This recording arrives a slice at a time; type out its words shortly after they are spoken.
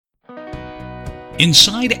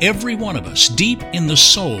Inside every one of us, deep in the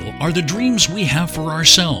soul, are the dreams we have for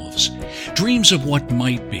ourselves. Dreams of what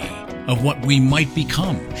might be, of what we might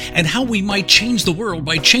become, and how we might change the world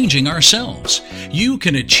by changing ourselves. You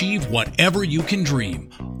can achieve whatever you can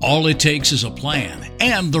dream. All it takes is a plan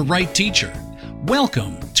and the right teacher.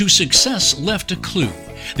 Welcome to Success Left a Clue,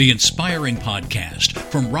 the inspiring podcast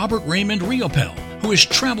from Robert Raymond Riopel, who has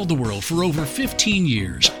traveled the world for over 15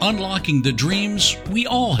 years, unlocking the dreams we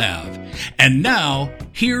all have. And now,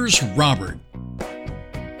 here's Robert.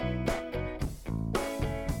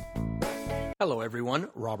 Hello, everyone.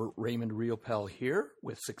 Robert Raymond Riopel here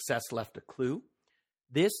with Success Left a Clue.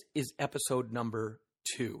 This is episode number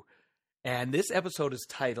 2, and this episode is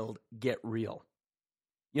titled Get Real.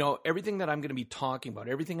 You know, everything that I'm going to be talking about,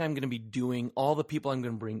 everything I'm going to be doing, all the people I'm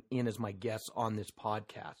going to bring in as my guests on this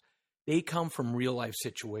podcast, they come from real life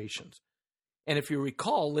situations. And if you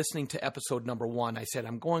recall, listening to episode number 1, I said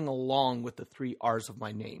I'm going along with the 3 R's of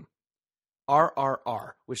my name.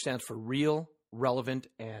 RRR, which stands for real, relevant,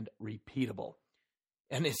 and repeatable.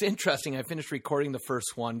 And it's interesting, I finished recording the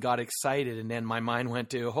first one, got excited, and then my mind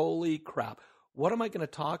went to, holy crap, what am I going to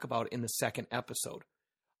talk about in the second episode?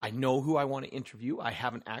 I know who I want to interview. I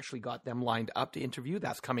haven't actually got them lined up to interview.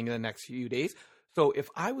 That's coming in the next few days. So if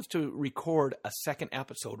I was to record a second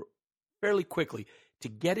episode fairly quickly to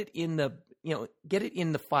get it in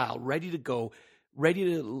the file, ready to go, ready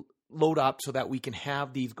to load up so that we can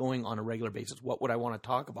have these going on a regular basis, what would I want to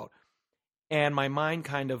talk about? And my mind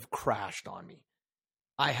kind of crashed on me.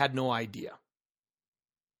 I had no idea.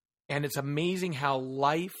 And it's amazing how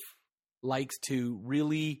life likes to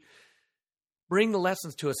really bring the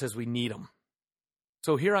lessons to us as we need them.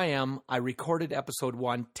 So here I am. I recorded episode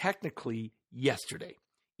 1 technically yesterday.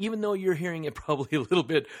 Even though you're hearing it probably a little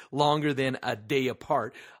bit longer than a day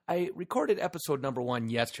apart, I recorded episode number 1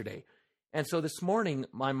 yesterday. And so this morning,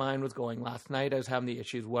 my mind was going. Last night, I was having the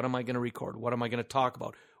issues. What am I going to record? What am I going to talk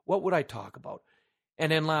about? What would I talk about?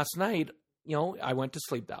 And then last night, I went to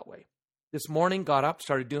sleep that way. This morning, got up,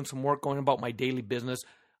 started doing some work, going about my daily business.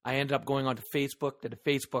 I ended up going onto Facebook, did a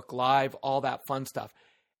Facebook Live, all that fun stuff.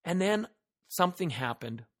 And then something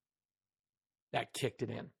happened that kicked it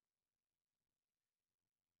in.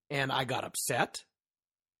 And I got upset,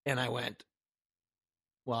 and I went,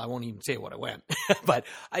 well, I won't even say what I went, but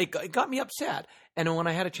it got me upset. And then when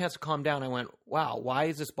I had a chance to calm down, I went, wow, why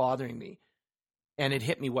is this bothering me? And it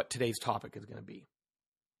hit me what today's topic is going to be.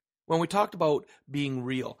 When we talked about being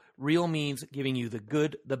real, real means giving you the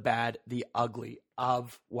good, the bad, the ugly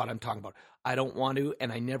of what I'm talking about. I don't want to,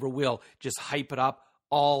 and I never will, just hype it up,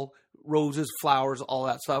 all roses, flowers, all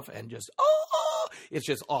that stuff, and just, it's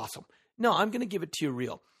just awesome. No, I'm going to give it to you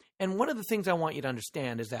real. And one of the things I want you to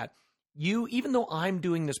understand is that even though I'm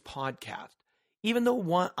doing this podcast, even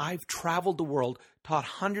though I've traveled the world, taught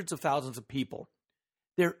hundreds of thousands of people,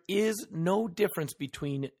 there is no difference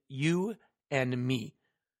between you and me.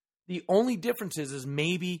 The only difference is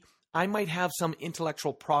maybe I might have some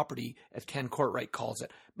intellectual property, as Ken Courtright calls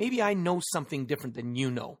it. Maybe I know something different than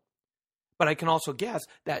you know. But I can also guess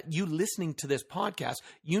that you listening to this podcast,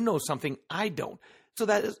 you know something I don't. So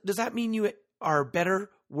does that mean you are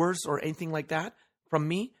better, worse, or anything like that from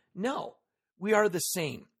me? No, we are the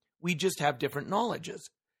same. We just have different knowledges.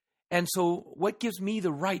 And so what gives me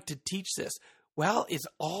the right to teach this? Well, it's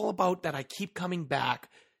all about that I keep coming back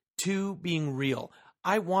to being real.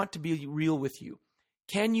 I want to be real with you.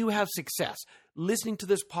 Can you have success? Listening to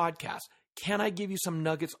this podcast, can I give you some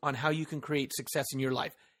nuggets on how you can create success in your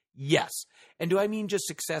life? Yes. And do I mean just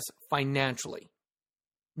success financially?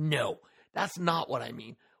 No, that's not what I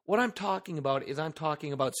mean. What I'm talking about is I'm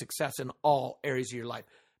talking about success in all areas of your life.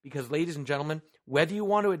 Because, ladies and gentlemen, whether you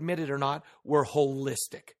want to admit it or not, we're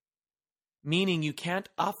holistic. Meaning you can't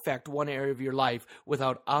affect one area of your life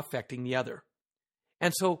without affecting the other.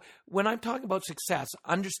 And so when I'm talking about success,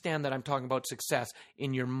 understand that I'm talking about success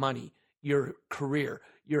in your money, your career,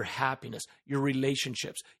 your happiness, your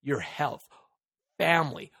relationships, your health,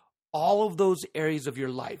 family, all of those areas of your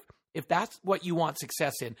life. If that's what you want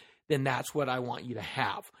success in, then that's what I want you to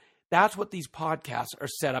have. That's what these podcasts are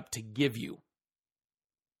set up to give you.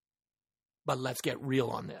 But let's get real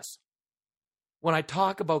on this. When I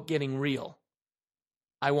talk about getting real,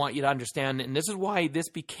 I want you to understand, and this is why this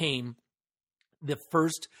became the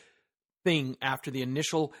first thing after the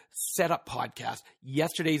initial setup podcast,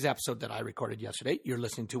 yesterday's episode that I recorded yesterday, you're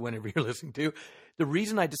listening to whenever you're listening to. The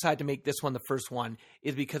reason I decided to make this one the first one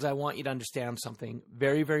is because I want you to understand something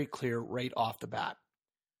very, very clear right off the bat.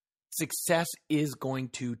 Success is going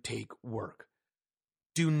to take work.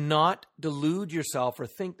 Do not delude yourself or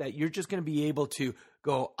think that you're just going to be able to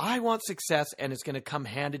go, I want success, and it's going to come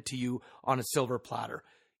handed to you on a silver platter.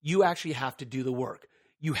 You actually have to do the work.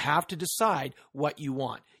 You have to decide what you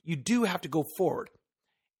want. You do have to go forward.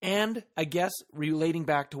 And I guess relating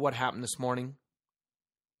back to what happened this morning,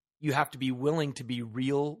 you have to be willing to be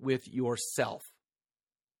real with yourself.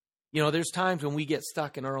 You know, there's times when we get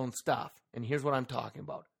stuck in our own stuff. And here's what I'm talking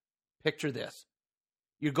about. Picture this.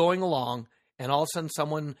 You're going along and all of a sudden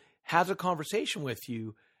someone has a conversation with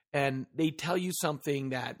you and they tell you something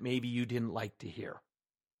that maybe you didn't like to hear.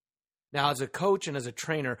 Now, as a coach and as a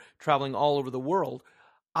trainer traveling all over the world,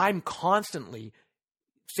 I'm constantly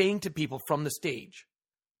saying to people from the stage,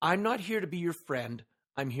 I'm not here to be your friend.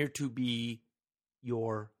 I'm here to be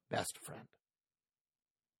your best friend.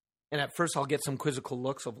 And at first I'll get some quizzical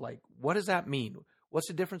looks of like, what does that mean? What's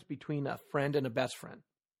the difference between a friend and a best friend?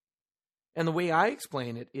 And the way I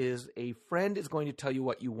explain it is a friend is going to tell you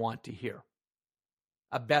what you want to hear.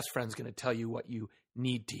 A best friend is going to tell you what you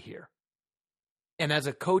need to hear. And as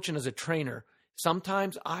a coach and as a trainer,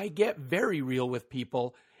 sometimes I get very real with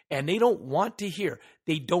people and they don't want to hear.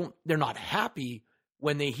 They're not happy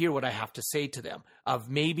when they hear what I have to say to them of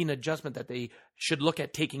maybe an adjustment that they should look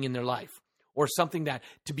at taking in their life or something that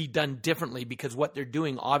to be done differently because what they're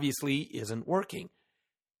doing obviously isn't working.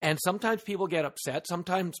 And sometimes people get upset.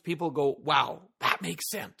 Sometimes people go, wow, that makes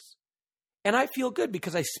sense. And I feel good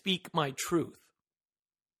because I speak my truth.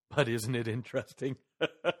 But isn't it interesting?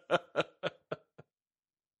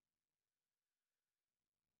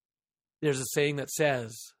 There's a saying that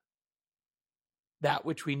says, that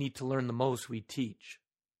which we need to learn the most, we teach.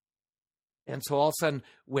 And so all of a sudden,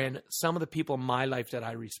 when some of the people in my life that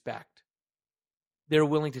I respect, they're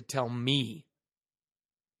willing to tell me,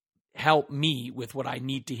 help me with what I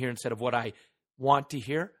need to hear instead of what I want to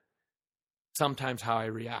hear, sometimes how I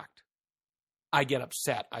react. I get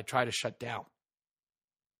upset. I try to shut down.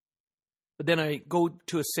 But then I go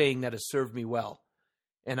to a saying that has served me well.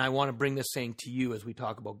 And I want to bring this saying to you as we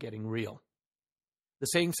talk about getting real. The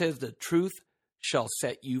saying says, the truth shall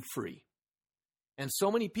set you free. And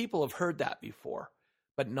so many people have heard that before,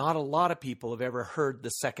 but not a lot of people have ever heard the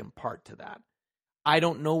second part to that. I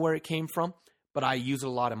don't know where it came from, but I use it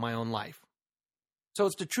a lot in my own life. So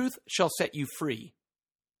it's the truth shall set you free.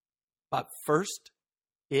 But first,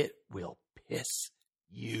 it will piss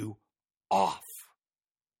you off.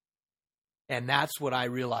 And that's what I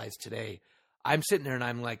realized today. I'm sitting there and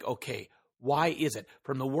I'm like, okay, why is it?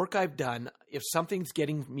 From the work I've done, if something's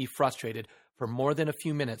getting me frustrated for more than a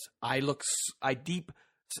few minutes, I deep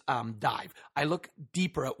dive. I look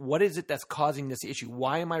deeper at what is it that's causing this issue?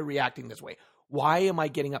 Why am I reacting this way? Why am I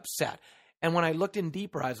getting upset? And when I looked in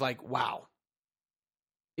deeper, I was like, wow,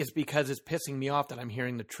 it's because it's pissing me off that I'm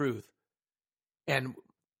hearing the truth. And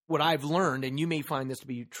what I've learned, and you may find this to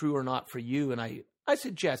be true or not for you, and I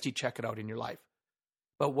suggest you check it out in your life.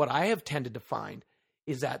 But what I have tended to find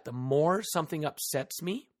is that the more something upsets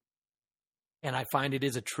me, and I find it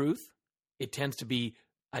is a truth, it tends to be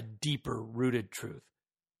a deeper rooted truth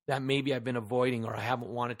that maybe I've been avoiding or I haven't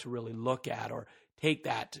wanted to really look at or take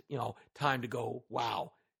that, time to go,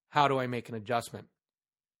 wow, how do I make an adjustment?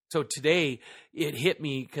 So today it hit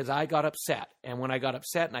me because I got upset. And when I got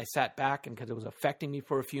upset and I sat back and because it was affecting me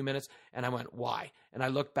for a few minutes and I went, why? And I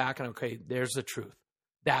looked back and okay, there's the truth.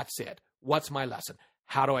 That's it. What's my lesson?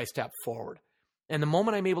 How do I step forward? And the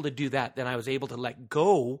moment I'm able to do that, then I was able to let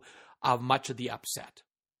go of much of the upset.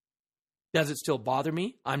 Does it still bother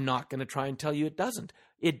me? I'm not going to try and tell you it doesn't.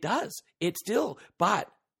 It does. It still. But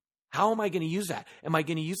how am I going to use that? Am I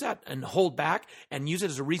going to use that and hold back and use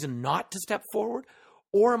it as a reason not to step forward?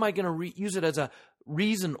 Or am I going to use it as a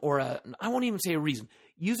reason I won't even say a reason.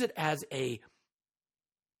 Use it as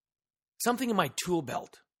something in my tool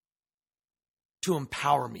belt to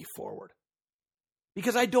empower me forward.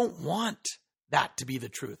 Because I don't want that to be the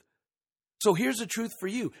truth. So here's the truth for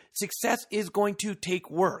you. Success is going to take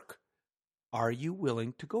work. Are you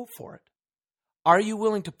willing to go for it? Are you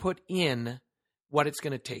willing to put in what it's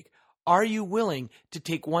going to take? Are you willing to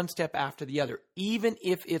take one step after the other, even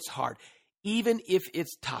if it's hard, even if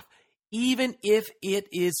it's tough, even if it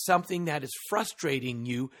is something that is frustrating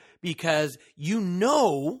you because you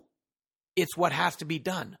know it's what has to be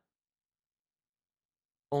done?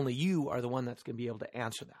 Only you are the one that's going to be able to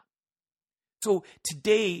answer that. So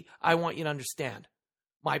today, I want you to understand,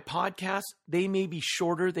 my podcasts, they may be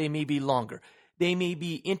shorter, they may be longer. They may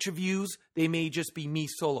be interviews, they may just be me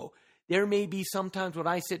solo. There may be sometimes when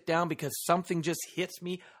I sit down because something just hits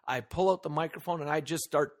me, I pull out the microphone and I just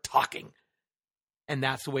start talking. And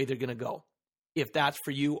that's the way they're going to go. If that's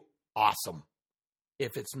for you, awesome.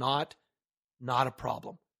 If it's not a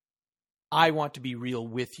problem. I want to be real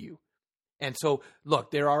with you. And so,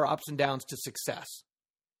 look, there are ups and downs to success.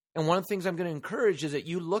 And one of the things I'm going to encourage is that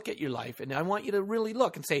you look at your life, and I want you to really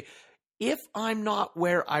look and say, if I'm not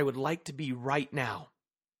where I would like to be right now,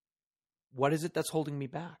 what is it that's holding me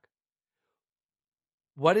back?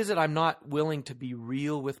 What is it I'm not willing to be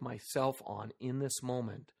real with myself on in this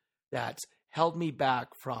moment that's held me back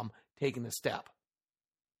from taking the step?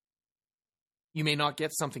 You may not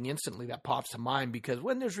get something instantly that pops to mind, because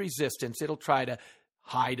when there's resistance, it'll try to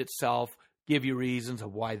hide itself, give you reasons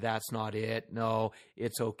of why that's not it. No,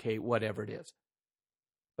 it's okay, whatever it is.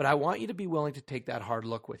 But I want you to be willing to take that hard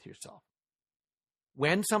look with yourself.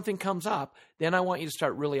 When something comes up, then I want you to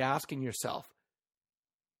start really asking yourself,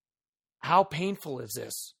 how painful is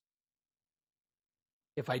this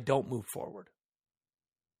if I don't move forward?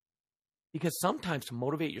 Because sometimes to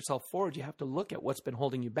motivate yourself forward, you have to look at what's been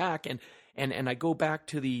holding you back. And I go back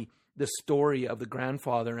to the story of the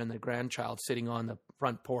grandfather and the grandchild sitting on the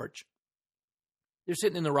front porch. They're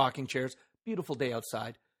sitting in the rocking chairs, beautiful day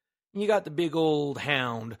outside. And you got the big old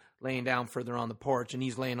hound laying down further on the porch, and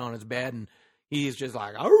he's laying on his bed, and he's just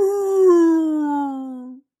like, "Arr!"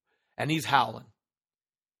 And he's howling.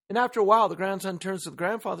 And after a while, the grandson turns to the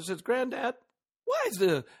grandfather and says, "Granddad, why is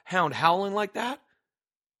the hound howling like that?"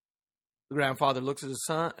 The grandfather looks at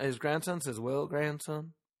his grandson and says, "Well,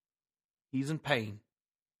 grandson, he's in pain."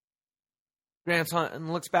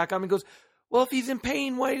 Grandson looks back at him and goes, "Well, if he's in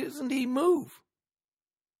pain, why doesn't he move?"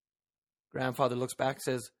 Grandfather looks back and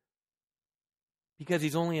says, "Because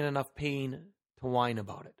he's only in enough pain to whine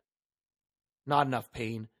about it. Not enough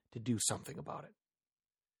pain to do something about it."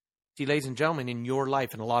 See, ladies and gentlemen, in your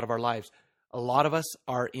life and a lot of our lives, a lot of us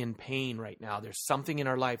are in pain right now. There's something in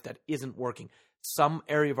our life that isn't working. Some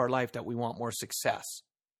area of our life that we want more success.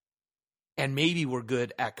 And maybe we're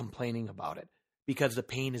good at complaining about it because the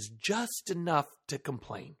pain is just enough to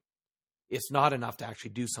complain. It's not enough to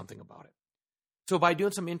actually do something about it. So by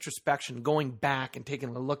doing some introspection, going back and taking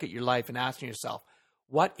a look at your life and asking yourself,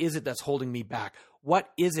 what is it that's holding me back?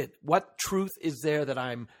 What is it? What truth is there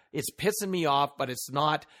that it's pissing me off, but it's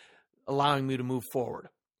not allowing me to move forward?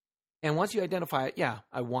 And once you identify it,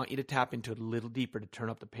 I want you to tap into it a little deeper to turn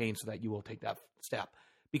up the pain so that you will take that step.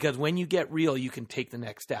 Because when you get real, you can take the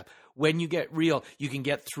next step. When you get real, you can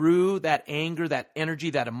get through that anger, that energy,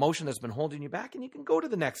 that emotion that's been holding you back, and you can go to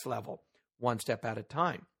the next level, one step at a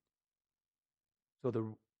time. So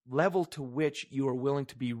the level to which you are willing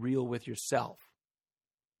to be real with yourself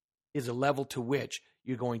is a level to which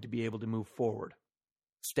you're going to be able to move forward,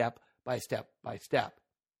 step by step by step.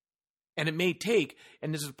 And it may take,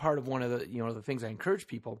 and this is part of one of the things I encourage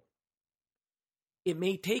people, it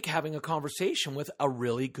may take having a conversation with a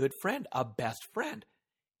really good friend, a best friend,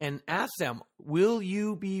 and ask them, will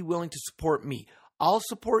you be willing to support me? I'll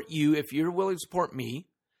support you if you're willing to support me.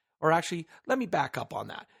 Or actually, let me back up on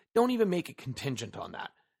that. Don't even make it contingent on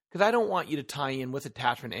that, because I don't want you to tie in with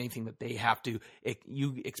attachment anything that they have to,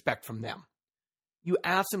 you expect from them. You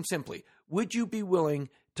ask them simply, would you be willing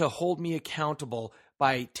to hold me accountable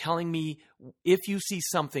by telling me if you see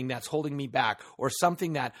something that's holding me back or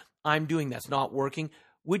something that I'm doing that's not working?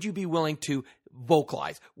 Would you be willing to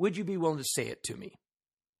vocalize? Would you be willing to say it to me?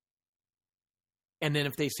 And then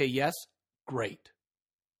if they say yes, great.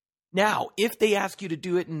 Now, if they ask you to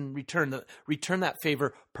do it and return that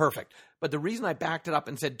favor, perfect. But the reason I backed it up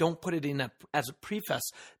and said don't put it in as a preface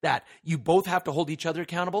that you both have to hold each other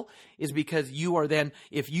accountable is because you are then,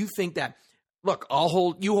 if you think that, look,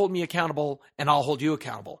 you hold me accountable and I'll hold you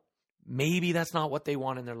accountable. Maybe that's not what they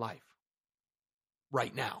want in their life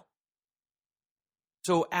right now.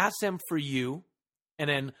 So ask them for you and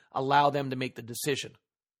then allow them to make the decision.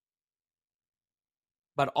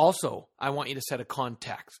 But also, I want you to set a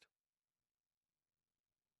context.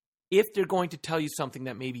 If they're going to tell you something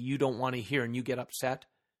that maybe you don't want to hear and you get upset,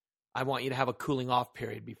 I want you to have a cooling off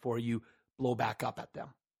period before you blow back up at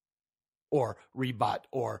them or rebut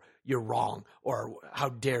or you're wrong or how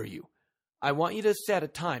dare you. I want you to set a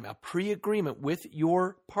time, a pre-agreement with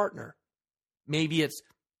your partner. Maybe it's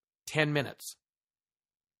 10 minutes.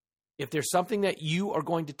 If there's something that you are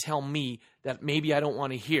going to tell me that maybe I don't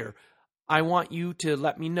want to hear, I want you to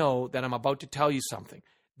let me know that I'm about to tell you something.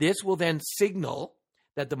 This will then signal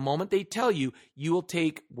that the moment they tell you, you will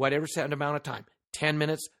take whatever set amount of time, 10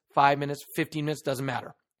 minutes, 5 minutes, 15 minutes, doesn't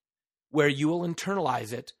matter, where you will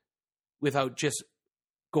internalize it without just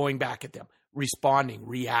going back at them, responding,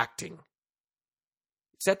 reacting.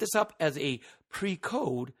 Set this up as a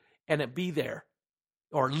pre-code and it be there,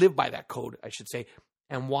 or live by that code, I should say,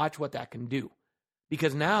 and watch what that can do.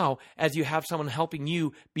 Because now, as you have someone helping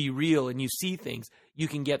you be real and you see things, you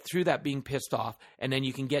can get through that being pissed off, and then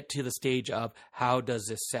you can get to the stage of, how does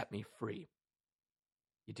this set me free?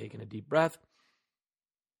 You're taking a deep breath,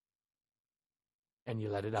 and you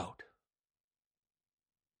let it out.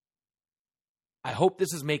 I hope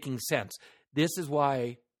this is making sense. This is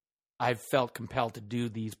why I've felt compelled to do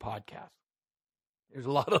these podcasts. There's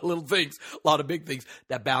a lot of little things, a lot of big things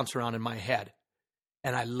that bounce around in my head.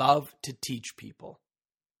 And I love to teach people.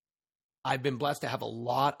 I've been blessed to have a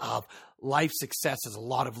lot of life successes, a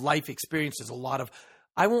lot of life experiences,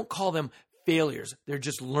 I won't call them failures. They're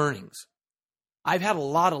just learnings. I've had a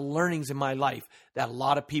lot of learnings in my life that a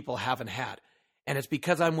lot of people haven't had. And it's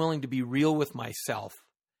because I'm willing to be real with myself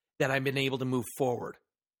that I've been able to move forward.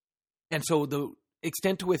 And so the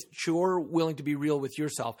extent to which you're willing to be real with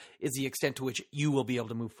yourself is the extent to which you will be able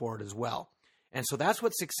to move forward as well. And so that's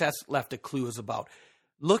what Success Left a Clue is about.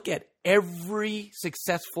 Look at every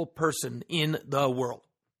successful person in the world.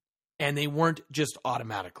 And they weren't just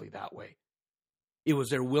automatically that way. It was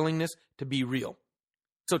their willingness to be real.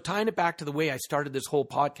 So tying it back to the way I started this whole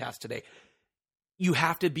podcast today, you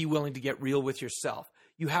have to be willing to get real with yourself.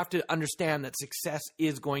 You have to understand that success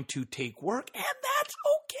is going to take work, and that's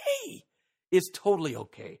okay. It's totally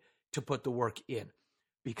okay to put the work in,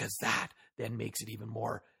 because that then makes it even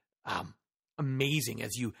more amazing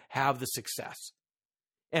as you have the success.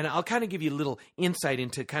 And I'll kind of give you a little insight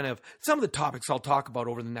into kind of some of the topics I'll talk about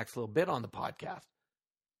over the next little bit on the podcast.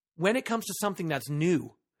 When it comes to something that's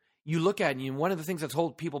new, you look at it, and one of the things that's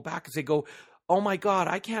holding people back is they go, oh my God,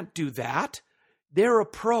 I can't do that. They're a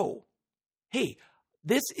pro. Hey,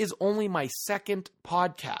 this is only my second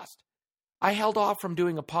podcast. I held off from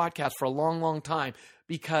doing a podcast for a long, long time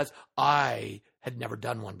because I had never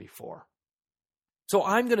done one before. So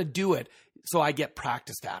I'm going to do it so I get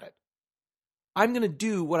practiced at it. I'm going to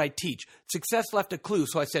do what I teach. Success Left a Clue.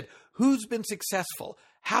 So I said, who's been successful?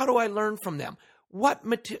 How do I learn from them? What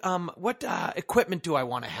equipment do I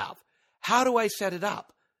want to have? How do I set it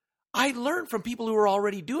up? I learned from people who were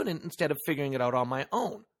already doing it instead of figuring it out on my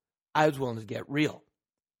own. I was willing to get real.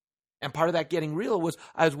 And part of that getting real was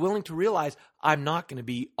I was willing to realize I'm not going to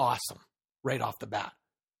be awesome right off the bat.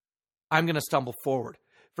 I'm going to stumble forward.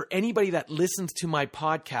 For anybody that listens to my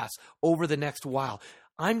podcast over the next while,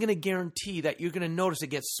 I'm going to guarantee that you're going to notice it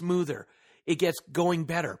gets smoother. It gets going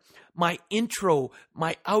better. My intro,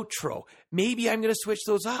 my outro, maybe I'm going to switch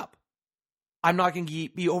those up. I'm not going to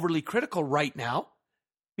be overly critical right now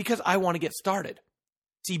because I want to get started.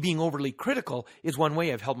 See, being overly critical is one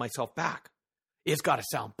way I've held myself back. It's got to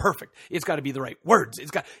sound perfect. It's got to be the right words.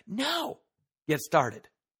 No, get started.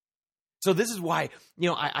 So this is why,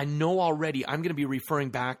 I know already I'm going to be referring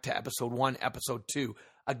back to episode 1, episode 2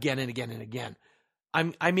 again and again and again.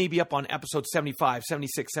 I may be up on episode 75,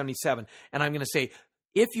 76, 77, and I'm going to say,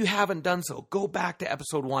 if you haven't done so, go back to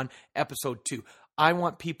episode 1, episode 2. I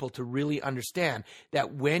want people to really understand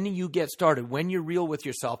that when you get started, when you're real with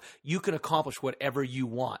yourself, you can accomplish whatever you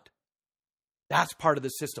want. That's part of the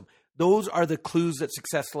system. Those are the clues that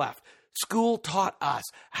Success Left. School taught us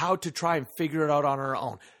how to try and figure it out on our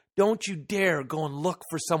own. Don't you dare go and look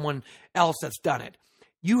for someone else that's done it.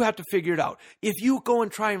 You have to figure it out. If you go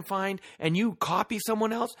and try and find and you copy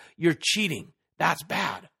someone else, you're cheating. That's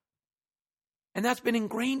bad. And that's been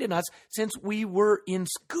ingrained in us since we were in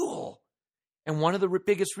school. And one of the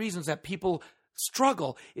biggest reasons that people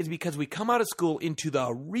struggle is because we come out of school into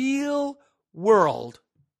the real world.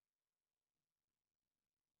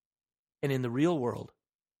 And in the real world,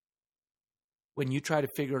 when you try to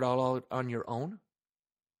figure it all out on your own,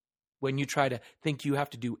 when you try to think you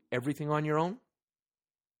have to do everything on your own,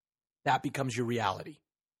 that becomes your reality.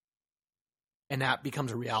 And that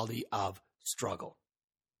becomes a reality of struggle.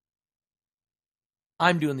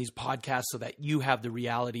 I'm doing these podcasts so that you have the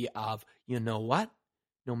reality of, you know what?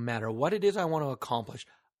 No matter what it is I want to accomplish,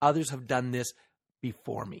 others have done this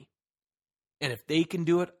before me. And if they can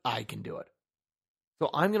do it, I can do it. So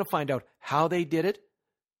I'm going to find out how they did it,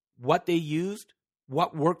 what they used,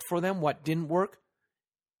 what worked for them, what didn't work.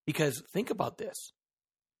 Because think about this.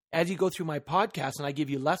 As you go through my podcast and I give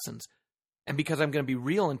you lessons, and because I'm going to be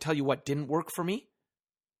real and tell you what didn't work for me,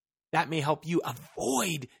 that may help you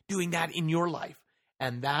avoid doing that in your life.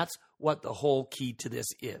 And that's what the whole key to this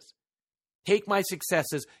is. Take my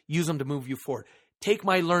successes, use them to move you forward. Take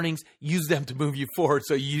my learnings, use them to move you forward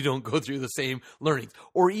so you don't go through the same learnings.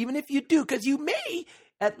 Or even if you do, because you may,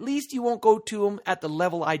 at least you won't go to them at the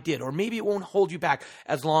level I did. Or maybe it won't hold you back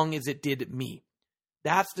as long as it did me.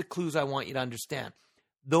 That's the clues I want you to understand.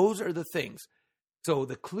 Those are the things. So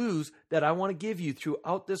the clues that I want to give you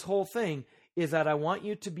throughout this whole thing is that I want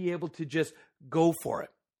you to be able to just go for it.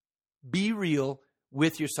 Be real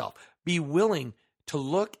with yourself. Be willing to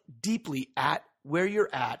look deeply at where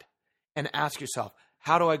you're at and ask yourself,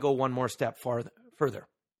 how do I go one more step further?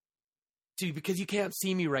 See, because you can't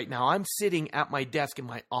see me right now. I'm sitting at my desk in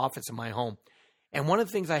my office in my home, And one of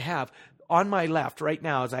the things I have on my left right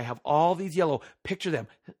now is I have all these yellow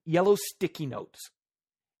sticky notes.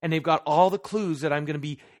 And they've got all the clues that I'm going to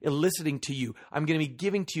be eliciting to you. I'm going to be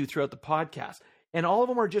giving to you throughout the podcast. And all of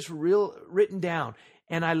them are just written down.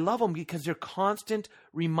 And I love them because they're constant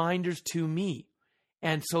reminders to me.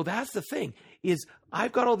 And so that's the thing, is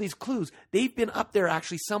I've got all these clues. They've been up there,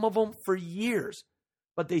 actually, some of them for years,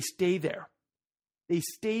 but they stay there. They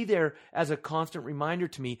stay there as a constant reminder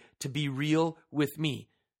to me to be real with me,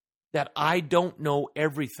 that I don't know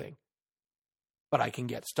everything, but I can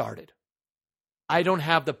get started. I don't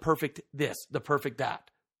have the perfect this, the perfect that,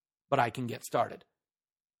 but I can get started.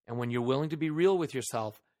 And when you're willing to be real with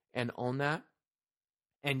yourself and own that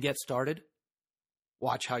and get started,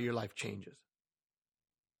 watch how your life changes.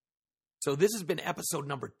 So this has been episode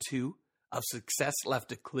number 2 of Success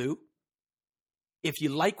Left a Clue. If you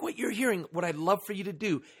like what you're hearing, what I'd love for you to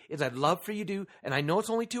do is and I know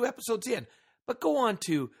it's only 2 episodes in, but go on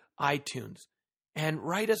to iTunes and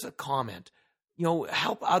write us a comment.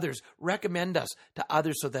 Help others, recommend us to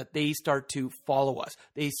others so that they start to follow us.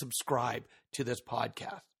 They subscribe to this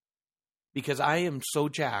podcast. Because I am so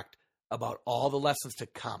jacked about all the lessons to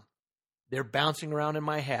come. They're bouncing around in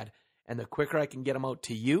my head. And the quicker I can get them out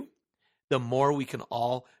to you, the more we can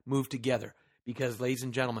all move together. Because, ladies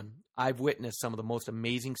and gentlemen, I've witnessed some of the most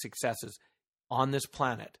amazing successes on this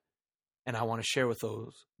planet. And I want to share with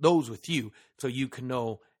those with you so you can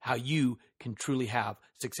know how you can truly have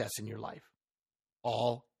success in your life.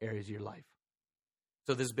 All areas of your life.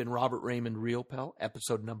 So this has been Robert Raymond Riopel,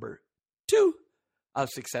 episode number 2 of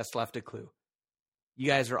Success Left a Clue. You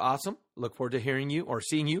guys are awesome. Look forward to hearing you or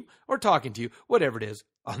seeing you or talking to you, whatever it is,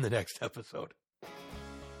 on the next episode.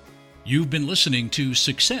 You've been listening to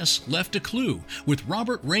Success Left a Clue with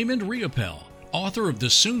Robert Raymond Riopel, author of the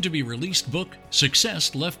soon-to-be-released book,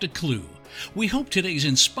 Success Left a Clue. We hope today's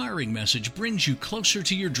inspiring message brings you closer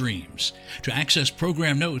to your dreams. To access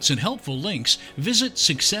program notes and helpful links, visit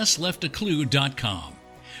successleftaclue.com.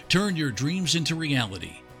 Turn your dreams into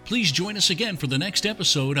reality. Please join us again for the next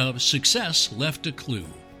episode of Success Left a Clue.